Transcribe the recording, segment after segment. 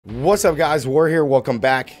What's up, guys? War here. Welcome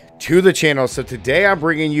back to the channel. So today I'm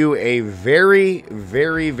bringing you a very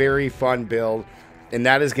fun build, and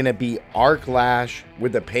that is going to be Arc Lash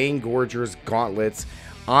with the Pain Gorger's gauntlets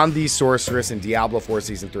on the Sorceress in Diablo 4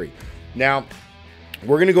 Season 3. Now,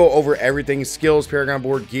 we're going to go over everything, skills, Paragon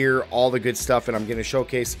board, gear, all the good stuff, and I'm going to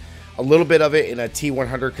showcase a little bit of it in a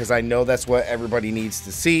T100 because I know that's what everybody needs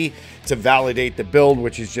to see to validate the build,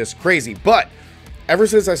 which is just crazy. But ever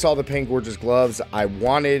since I saw the Pain Gorger's gloves, I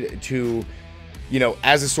wanted to,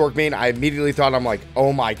 as a Sorc main, I immediately thought, I'm like,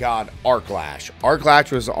 oh my god, Arc Lash. Arc Lash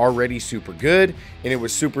was already super good, and it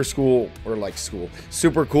was super cool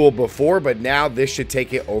before, but now this should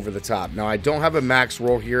take it over the top. Now, I don't have a max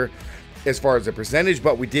roll here as far as the percentage,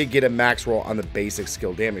 but we did get a max roll on the basic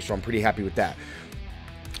skill damage, so I'm pretty happy with that.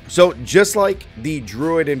 So, just like the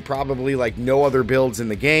Druid and probably like no other builds in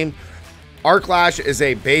the game, Arc Lash is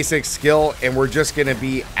a basic skill, and we're just going to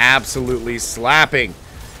be absolutely slapping.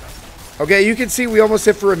 Okay, you can see we almost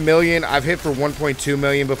hit for 1 million. I've hit for 1.2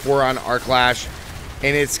 million before on Arc Lash,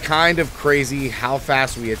 and it's kind of crazy how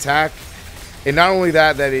fast we attack. And not only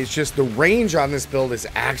that, it's just the range on this build is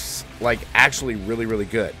actually really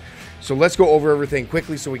good. So let's go over everything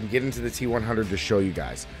quickly so we can get into the T100 to show you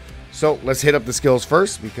guys. So let's hit up the skills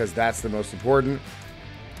first because that's the most important.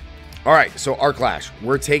 All right, so Arc Lash,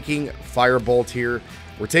 we're taking Firebolt here.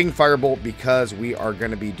 We're taking Firebolt because we are going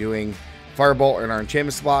to be doing Firebolt in our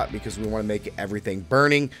enchantment slot because we want to make everything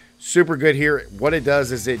burning. Super good here. What it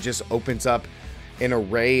does is it just opens up an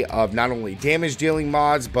array of not only damage dealing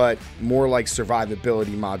mods, but more like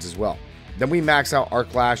survivability mods as well. Then we max out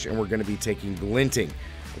Arc Lash, and we're going to be taking Glinting.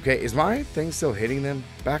 Okay, is my thing still hitting them?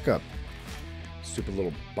 Back up. Stupid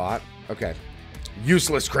little bot. Okay.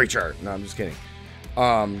 Useless creature. No, I'm just kidding.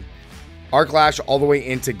 Arc Lash all the way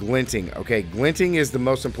into Glinting. Okay, Glinting is the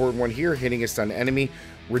most important one here. Hitting a stunned enemy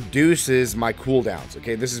reduces my cooldowns.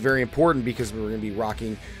 Okay, this is very important because we're going to be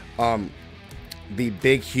rocking the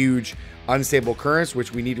big, huge, unstable currents,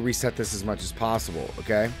 which we need to reset this as much as possible.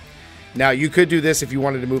 Okay, now you could do this if you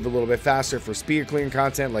wanted to move a little bit faster for speed clearing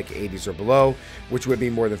content, like 80s or below, which would be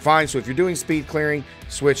more than fine. So if you're doing speed clearing,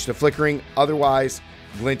 switch to flickering. Otherwise,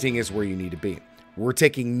 Glinting is where you need to be. We're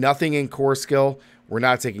taking nothing in core skill. We're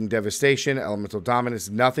not taking devastation, elemental dominance,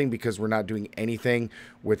 nothing, because we're not doing anything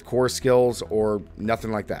with core skills or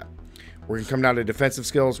nothing like that. We're going to come down to defensive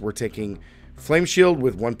skills. We're taking flame shield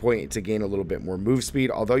with 1 point to gain a little bit more move speed.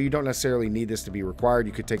 Although you don't necessarily need this to be required,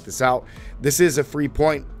 you could take this out. This is a free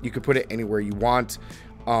point. You could put it anywhere you want.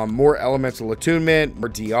 More elemental attunement, more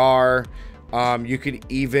DR. You could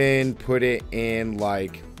even put it in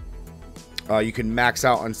like, you can max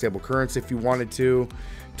out unstable currents if you wanted to.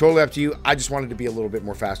 Totally up to you. I just wanted to be a little bit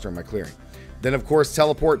more faster in my clearing. Then, of course,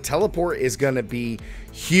 teleport. Teleport is going to be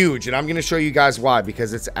huge, and I'm going to show you guys why,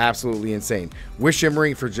 because it's absolutely insane. With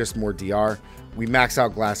shimmering for just more DR. We max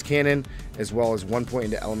out glass cannon, as well as 1 point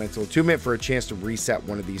into elemental attunement for a chance to reset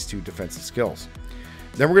one of these two defensive skills.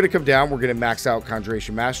 Then we're going to come down. We're going to max out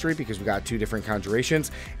conjuration mastery because we got 2 different conjurations,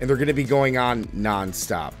 and they're going to be going on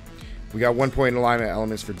non-stop. We got 1 point in alignment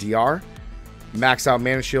elements for DR. Max out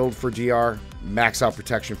mana shield for DR. Max out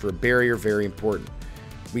protection for a barrier, very important.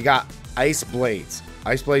 We got ice blades.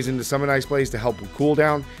 Ice blades into summon ice blades to help with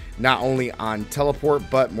cooldown, not only on teleport,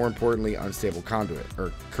 but more importantly, unstable conduit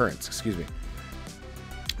or currents, excuse me.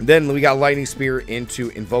 Then we got lightning spear into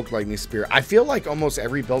invoke lightning spear. I feel like almost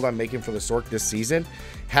every build I'm making for the Sorc this season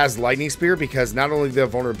has lightning spear because not only the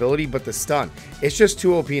vulnerability, but the stun. It's just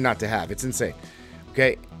too OP not to have. It's insane.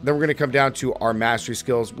 Okay, then we're going to come down to our mastery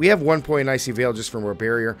skills. We have 1 point in Icy Veil just for more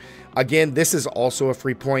barrier. Again, this is also a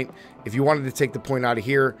free point. If you wanted to take the point out of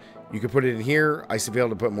here, you could put it in here, Icy Veil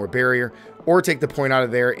to put more barrier, or take the point out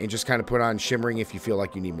of there and just kind of put on shimmering if you feel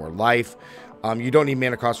like you need more life. You don't need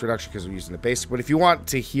mana cost reduction because we're using the basic, but if you want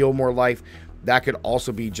to heal more life, that could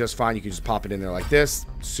also be just fine. You can just pop it in there like this.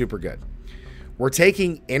 Super good. We're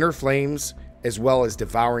taking Inner Flames as well as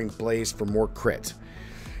Devouring Blaze for more crit.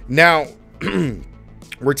 Now,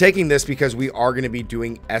 we're taking this because we are going to be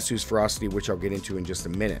doing Essu's Ferocity, which I'll get into in just a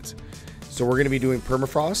minute. So we're going to be doing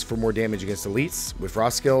Permafrost for more damage against elites with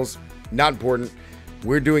frost skills. Not important.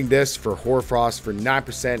 We're doing this for Hoarfrost for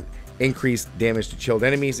 9% increased damage to chilled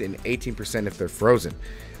enemies and 18% if they're frozen.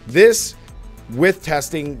 This, with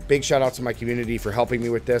testing, big shout out to my community for helping me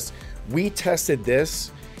with this. We tested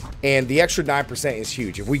this, and the extra 9% is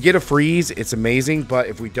huge. If we get a freeze, it's amazing, but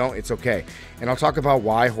if we don't, it's okay. And I'll talk about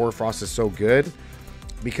why Hoarfrost is so good.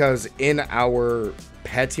 Because in our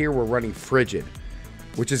pet here, we're running Frigid,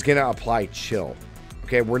 which is going to apply chill.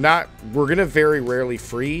 Okay, we're going to very rarely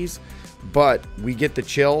freeze, but we get the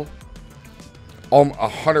chill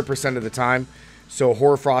 100% of the time. So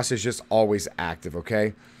Hoarfrost is just always active,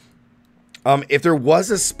 okay? If there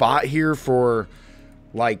was a spot here for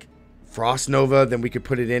like Frost Nova, then we could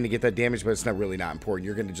put it in to get that damage, but it's not really not important.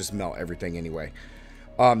 You're going to just melt everything anyway.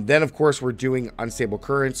 Then, of course, we're doing Unstable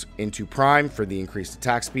Currents into Prime for the increased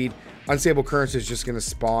attack speed. Unstable Currents is just going to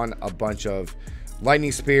spawn a bunch of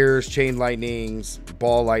Lightning Spears, Chain Lightnings,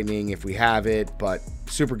 Ball Lightning if we have it, but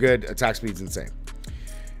super good. Attack speed's insane.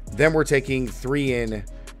 Then we're taking 3 in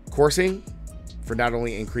Coursing for not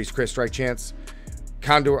only increased crit strike chance,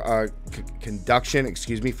 Conduction,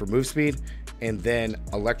 excuse me, for move speed, and then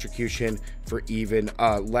Electrocution for even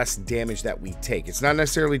less damage that we take. It's not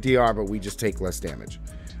necessarily DR, but we just take less damage.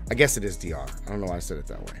 I guess it is DR. I don't know why I said it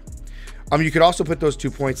that way. You could also put those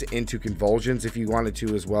 2 points into Convulsions if you wanted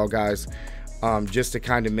to as well, guys. Just to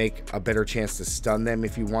kind of make a better chance to stun them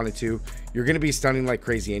if you wanted to. You're going to be stunning like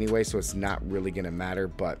crazy anyway, so it's not really going to matter,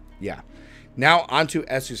 but yeah. Now onto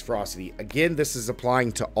Essu's Ferocity. Again, this is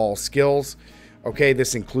applying to all skills. Okay,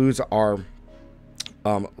 this includes our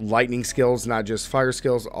lightning skills, not just fire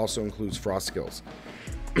skills, also includes frost skills.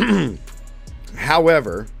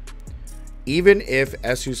 However, even if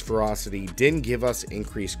Essu's Ferocity didn't give us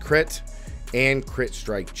increased crit and crit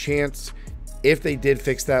strike chance, if they did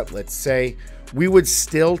fix that, let's say, we would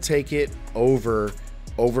still take it over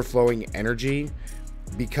overflowing energy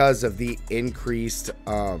because of the increased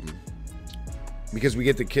because we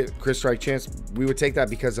get the crit strike chance. We would take that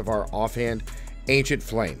because of our offhand Ancient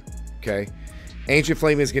Flame. Okay, Ancient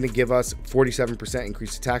Flame is going to give us 47%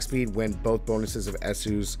 increased attack speed when both bonuses of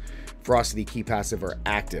Essu's Ferocity key passive are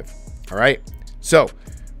active. All right, so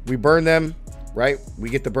we burn them, right? We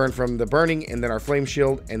get the burn from the burning and then our flame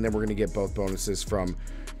shield, and then we're going to get both bonuses from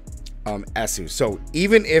Essu. So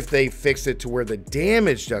even if they fix it to where the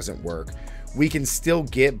damage doesn't work, we can still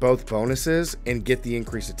get both bonuses and get the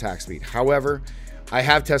increased attack speed. However, I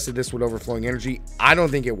have tested this with overflowing energy. I don't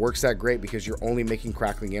think it works that great because you're only making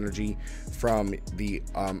crackling energy from the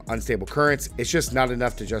unstable currents. It's just not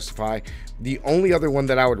enough to justify. The only other one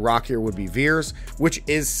that I would rock here would be Veers, which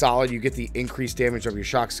is solid. You get the increased damage of your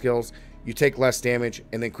shock skills, you take less damage,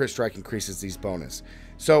 and then crit strike increases these bonus.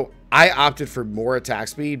 So I opted for more attack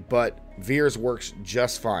speed, but Veers works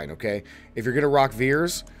just fine. Okay, if you're gonna rock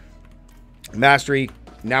Veers Mastery,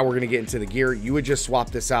 now we're gonna get into the gear. You would just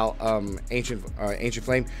swap this out, Ancient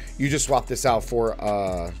Flame. You just swap this out for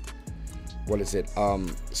what is it?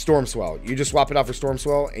 Storm Swell. You just swap it out for Storm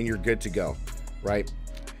Swell, and you're good to go, right?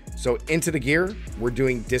 So into the gear, we're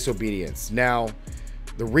doing Disobedience. Now,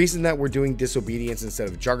 the reason that we're doing Disobedience instead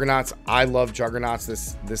of Juggernauts, I love Juggernauts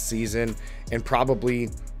this season, and probably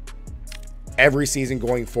every season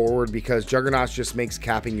going forward, because Juggernauts just makes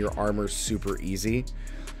capping your armor super easy.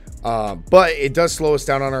 But it does slow us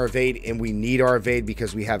down on our evade, and we need our evade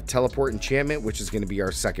because we have Teleport Enchantment, which is going to be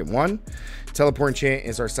our second one. Teleport Enchant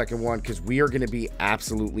is our second one because we are going to be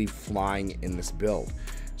absolutely flying in this build.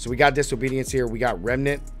 So we got Disobedience here. We got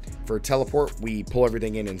Remnant for Teleport. We pull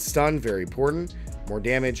everything in and stun. Very important. More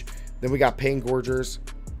damage. Then we got Pain Gorgers.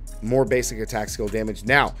 More basic attack skill damage.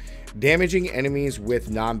 Now, damaging enemies with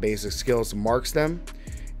non-basic skills marks them.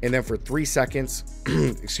 And then for 3 seconds,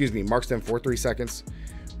 excuse me, marks them for 3 seconds.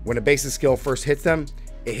 When a basic skill first hits them,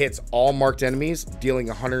 it hits all marked enemies, dealing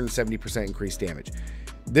 170% increased damage.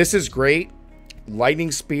 This is great.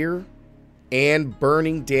 Lightning Spear and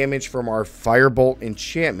burning damage from our Firebolt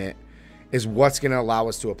enchantment is what's going to allow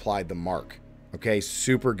us to apply the mark. Okay,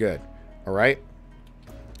 super good. All right.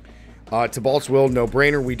 Tibalt's Will, no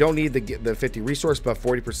brainer. We don't need the 50 resource, but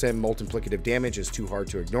 40% multiplicative damage is too hard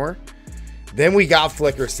to ignore. Then we got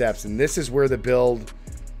Flicker Steps, and this is where the build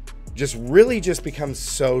really becomes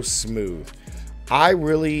so smooth. I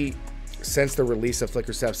really, since the release of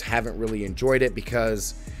Flicker Steps, haven't really enjoyed it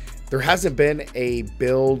because there hasn't been a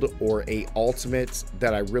build or a ultimate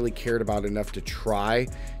that I really cared about enough to try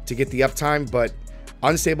to get the uptime, but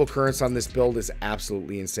Unstable Currents on this build is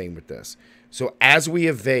absolutely insane with this. So as we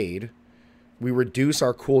evade, we reduce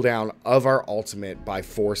our cooldown of our ultimate by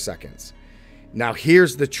 4 seconds. Now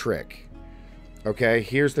here's the trick. Okay,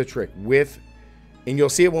 here's the trick. And you'll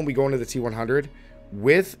see it when we go into the T100,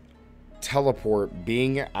 with Teleport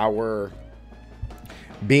being our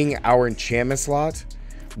enchantment slot.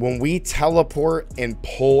 When we teleport and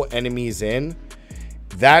pull enemies in,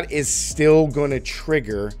 that is still going to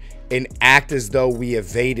trigger and act as though we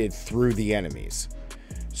evaded through the enemies.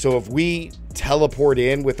 So if we teleport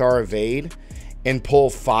in with our evade and pull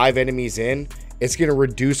 5 enemies in, it's going to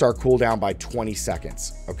reduce our cooldown by 20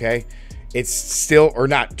 seconds. Okay, it's still, or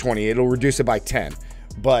not 20, it'll reduce it by 10,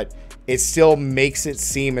 but it still makes it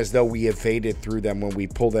seem as though we evaded through them when we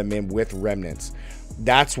pull them in with Remnants.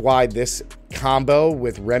 That's why this combo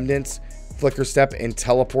with Remnants, Flicker Step, and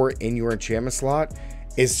Teleport in your enchantment slot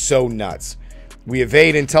is so nuts. We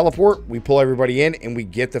evade and teleport. We pull everybody in, and we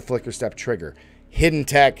get the flicker step trigger. Hidden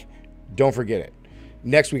tech, don't forget it.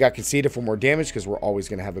 Next, we got Conceited for more damage because we're always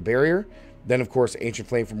going to have a barrier. Then, of course, Ancient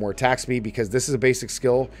Flame for more attack speed because this is a basic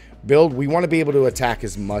skill build. We want to be able to attack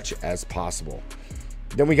as much as possible.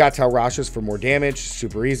 Then we got Talrashas for more damage,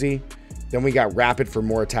 super easy. Then we got Rapid for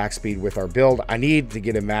more attack speed with our build. I need to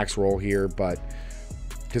get a max roll here, but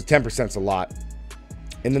because 10% is a lot.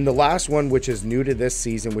 And then the last one, which is new to this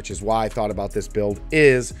season, which is why I thought about this build,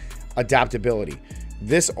 is adaptability.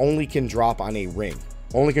 This only can drop on a ring.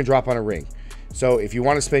 Only can drop on a ring. So if you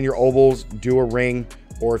want to spend your obols, do a ring,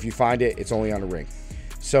 or if you find it, it's only on a ring.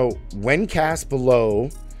 So when cast below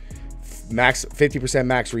max 50%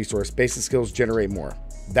 max resource, basic skills generate more.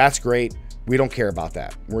 That's great. We don't care about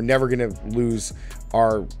that. We're never going to lose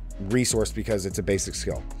our resource because it's a basic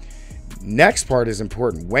skill. Next part is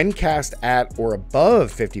important. When cast at or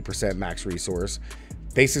above 50% max resource,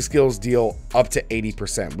 basic skills deal up to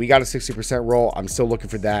 80%. We got a 60% roll. I'm still looking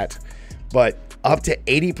for that. But up to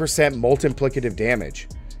 80% multiplicative damage.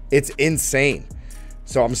 It's insane.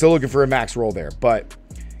 So I'm still looking for a max roll there. But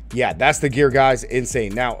yeah, that's the gear, guys.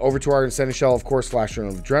 Insane. Now, over to our incentive shell, of course, Flash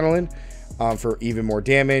of Adrenaline for even more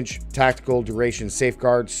damage. Tactical, duration,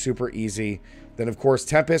 safeguard, super easy. Then, of course,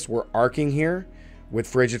 Tempest, we're arcing here with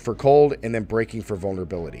Frigid for cold and then breaking for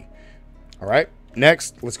vulnerability. All right.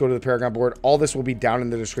 Next, let's go to the Paragon board. All this will be down in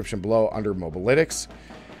the description below under Mobalytics.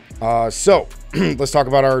 So let's talk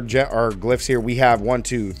about our glyphs here. We have 1,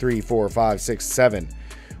 2, 3, 4, 5, 6, 7.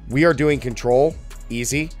 We are doing control,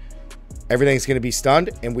 easy. Everything's going to be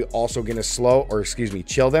stunned, and we also going to slow, or excuse me,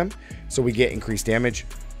 chill them, so we get increased damage.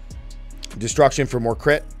 Destruction for more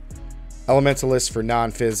crit. Elementalist for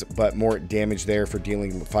non-fizz, but more damage there for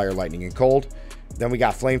dealing with fire, lightning, and cold. Then we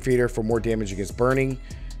got Flame Feeder for more damage against burning.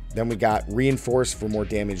 Then we got Reinforce for more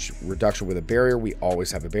damage reduction with a barrier. We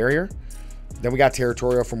always have a barrier. Then we got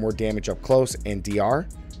Territorial for more damage up close and DR.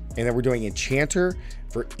 And then we're doing Enchanter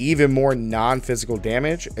for even more non-physical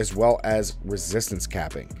damage as well as resistance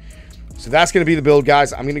capping. So that's going to be the build,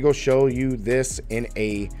 guys. I'm going to go show you this in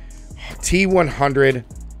a T100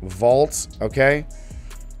 vault, okay?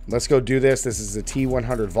 Let's go do this. This is a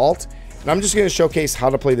T100 vault. And I'm just going to showcase how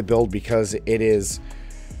to play the build because it is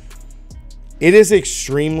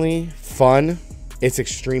extremely fun. It's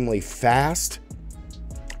extremely fast.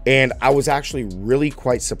 And I was actually really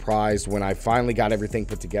quite surprised when I finally got everything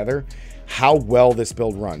put together, how well this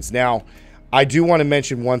build runs. Now, I do want to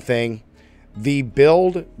mention one thing. The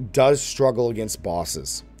build does struggle against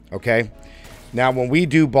bosses, okay? Now, when we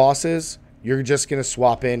do bosses, you're just going to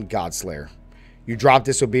swap in Godslayer. You drop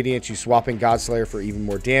Disobedience, you swap in Godslayer for even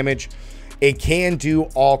more damage. It can do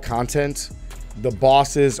all content. The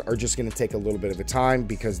bosses are just going to take a little bit of a time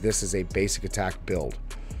because this is a basic attack build.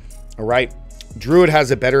 All right. Druid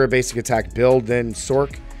has a better basic attack build than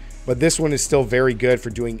Sork, but this one is still very good for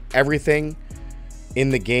doing everything in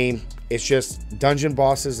the game. It's just dungeon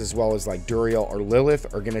bosses as well as like Duriel or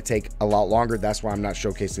Lilith are going to take a lot longer. That's why I'm not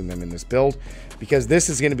showcasing them in this build, because this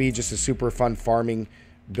is going to be just a super fun farming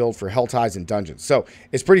build for Hell Ties and dungeons. So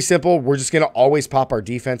it's pretty simple. We're just going to always pop our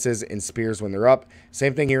defenses and spears when they're up.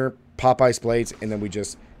 Same thing here, pop ice blades, and then we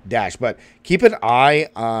just dash. But keep an eye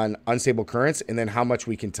on unstable currents and then how much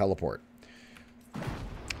we can teleport.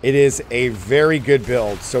 It is a very good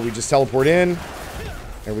build. So we just teleport in.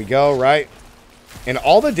 There we go, right? And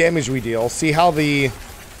all the damage we deal, see how the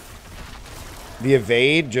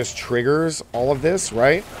evade just triggers all of this,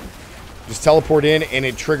 right? Just teleport in and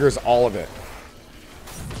it triggers all of it.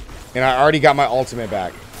 And I already got my ultimate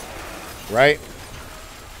back, right?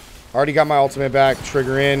 Already got my ultimate back,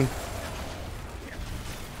 trigger in.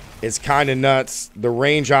 It's kind of nuts. The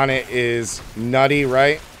range on it is nutty,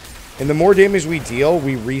 right? And the more damage we deal,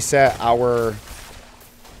 we reset our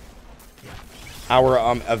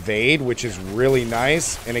evade, which is really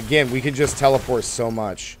nice. And again, we can just teleport so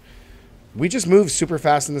much. We just move super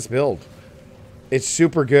fast in this build. It's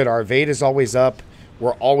super good. Our evade is always up.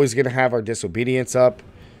 We're always going to have our disobedience up.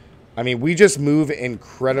 I mean, we just move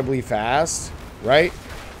incredibly fast, right?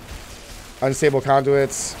 Unstable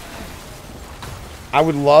conduits. I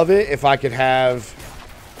would love it if I could have...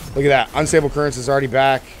 Look at that. Unstable currents is already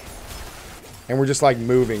back. And we're just like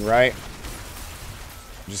moving, right?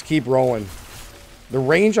 Just keep rolling. The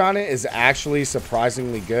range on it is actually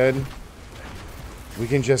surprisingly good. We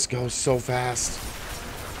can just go so fast.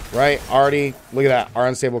 Right? Already, look at that. Our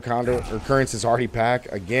unstable conduit or currents is already back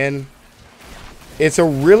again. It's a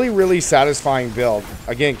really, really satisfying build.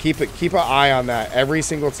 Again, keep an eye on that. Every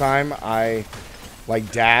single time I like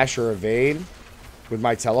dash or evade with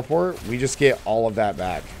my teleport, we just get all of that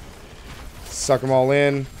back. Suck them all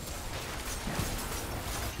in.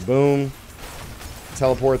 Boom.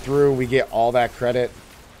 teleport through. We get all that credit.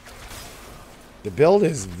 The build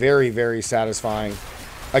is very, very satisfying.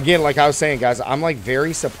 Again, like I was saying, guys, I'm like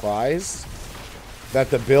very surprised that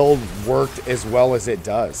the build worked as well as it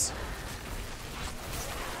does.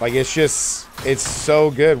 Like, it's just, it's so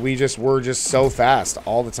good. We're just so fast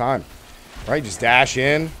all the time. Right? Just dash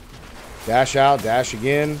in, dash out, dash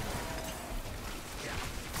again.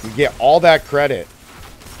 You get all that credit.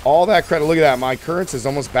 All that credit. Look at that. My currents is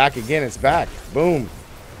almost back again. It's back. Boom.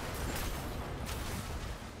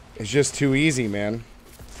 It's just too easy, man.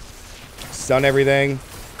 Stun everything.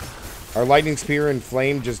 Our lightning spear and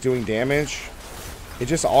flame just doing damage. It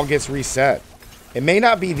just all gets reset. It may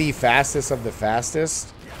not be the fastest of the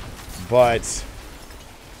fastest, but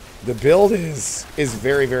the build is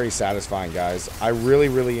very, very satisfying, guys. I really,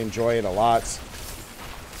 really enjoy it a lot.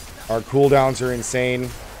 Our cooldowns are insane.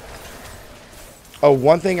 Oh,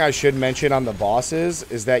 one thing I should mention on the bosses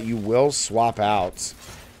is that you will swap out.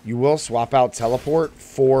 You will swap out teleport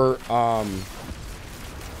for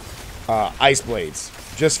ice blades,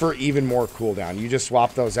 just for even more cooldown. You just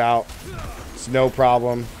swap those out. It's no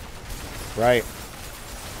problem, right?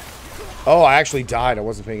 Oh, I actually died. I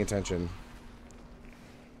wasn't paying attention.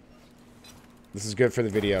 This is good for the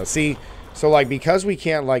video. See, so like, because we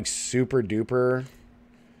can't like super duper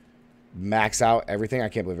max out everything. I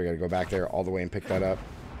can't believe I gotta go back there all the way and pick that up.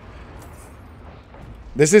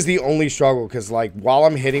 This is the only struggle, because like, while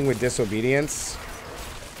I'm hitting with disobedience,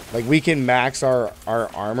 like, we can max our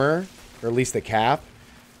armor, or at least the cap.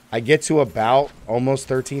 I get to about almost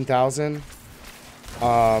 13,000.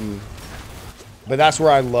 But that's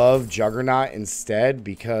where I love Juggernaut instead,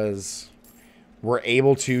 because we're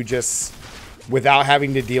able to just, without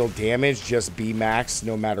having to deal damage, just be max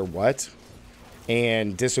no matter what.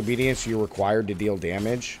 And disobedience, you're required to deal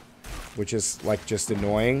damage, which is like just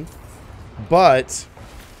annoying. But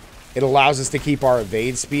it allows us to keep our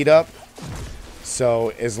evade speed up. So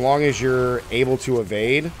as long as you're able to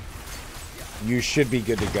evade, you should be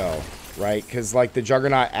good to go, right? Because like, the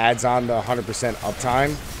Juggernaut adds on the 100%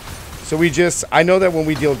 uptime. So we just, I know that when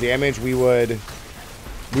we deal damage, we would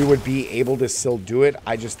be able to still do it.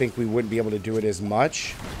 I just think we wouldn't be able to do it as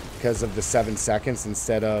much because of the 7 seconds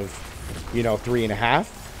instead of, you know,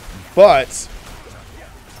 3.5. But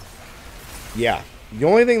yeah, the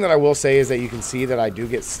only thing that I will say is that you can see that I do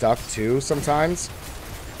get stuck too sometimes.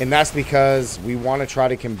 And that's because we want to try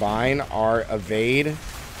to combine our evade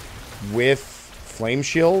with flame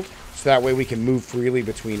shield, so that way we can move freely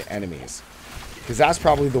between enemies. Because that's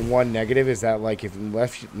probably the one negative, is that like,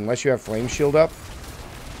 unless you have flame shield up,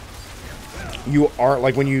 you aren't,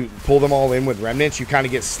 like, when you pull them all in with remnants, you kind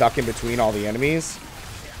of get stuck in between all the enemies,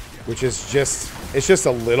 which is just, it's just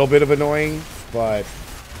a little bit of annoying. But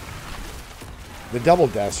the double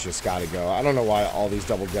deaths just gotta go. I don't know why all these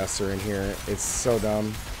double deaths are in here. It's so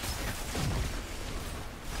dumb.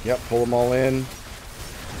 Yep, pull them all in.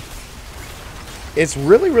 It's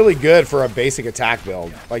really, really good for a basic attack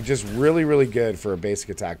build. Like, just really, really good for a basic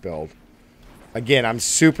attack build. Again, I'm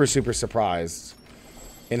super, super surprised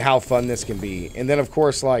in how fun this can be. And then, of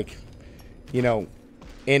course, like, you know,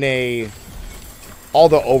 in all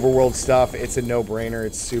the overworld stuff, it's a no-brainer.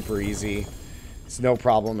 It's super easy. It's no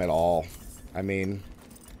problem at all. I mean,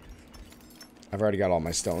 I've already got all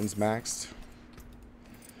my stones maxed.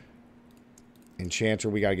 Enchanter,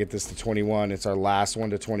 we got to get this to 21. It's our last one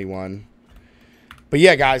to 21. But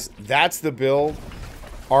yeah, guys, that's the build.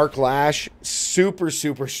 Arc Lash, super,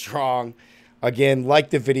 super strong. Again,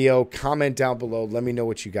 like the video, comment down below. Let me know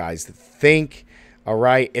what you guys think. All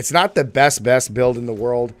right. It's not the best build in the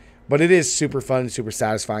world, but it is super fun and super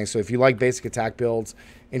satisfying. So if you like basic attack builds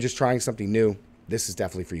and just trying something new, this is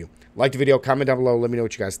definitely for you. Like the video, comment down below. Let me know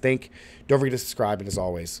what you guys think. Don't forget to subscribe. And as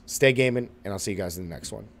always, stay gaming, and I'll see you guys in the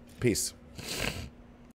next one. Peace.